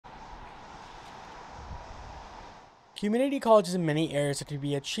Community colleges in many areas are to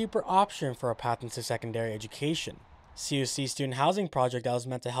be a cheaper option for a path into secondary education. COC's student housing project that was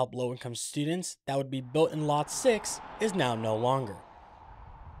meant to help low-income students that would be built in Lot 6 is now no longer.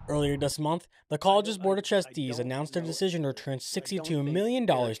 Earlier this month, the college's Board of Trustees announced their decision to return $62 million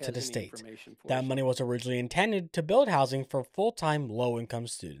to the state. That money was originally intended to build housing for full-time low-income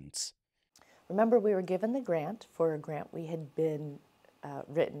students. Remember, we were given the grant for a grant we had been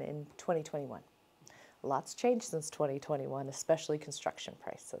written in 2021. Lots changed since 2021, especially construction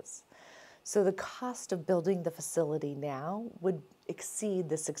prices. So the cost of building the facility now would exceed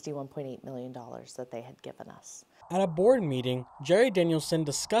the $61.8 million that they had given us. At a board meeting, Jerry Danielson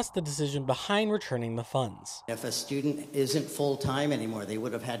discussed the decision behind returning the funds. If a student isn't full-time anymore, they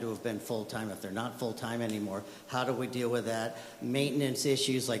would have had to have been full-time. If they're not full-time anymore, how do we deal with that? Maintenance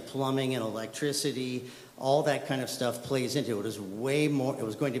issues like plumbing and electricity, all that kind of stuff plays into it. It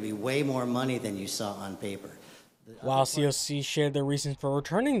was going to be way more money than you saw on paper. While COC shared their reasons for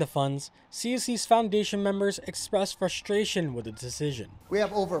returning the funds, COC's foundation members expressed frustration with the decision. We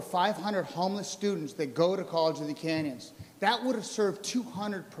have over 500 homeless students that go to College of the Canyons. That would have served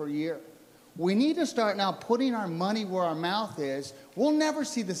 200 per year. We need to start now putting our money where our mouth is. We'll never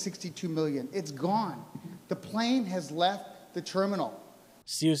see the $62 million. It's gone. The plane has left the terminal.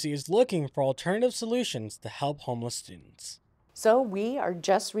 COC is looking for alternative solutions to help homeless students. So we are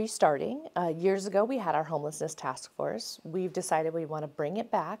just restarting. Years ago, we had our homelessness task force. We've decided we want to bring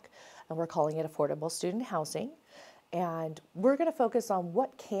it back, and we're calling it affordable student housing. And we're going to focus on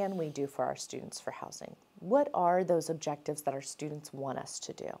what can we do for our students for housing? What are those objectives that our students want us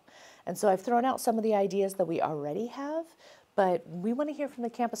to do? And so I've thrown out some of the ideas that we already have, but we want to hear from the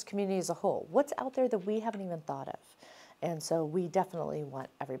campus community as a whole. What's out there that we haven't even thought of? And so we definitely want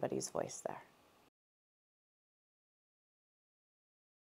everybody's voice there.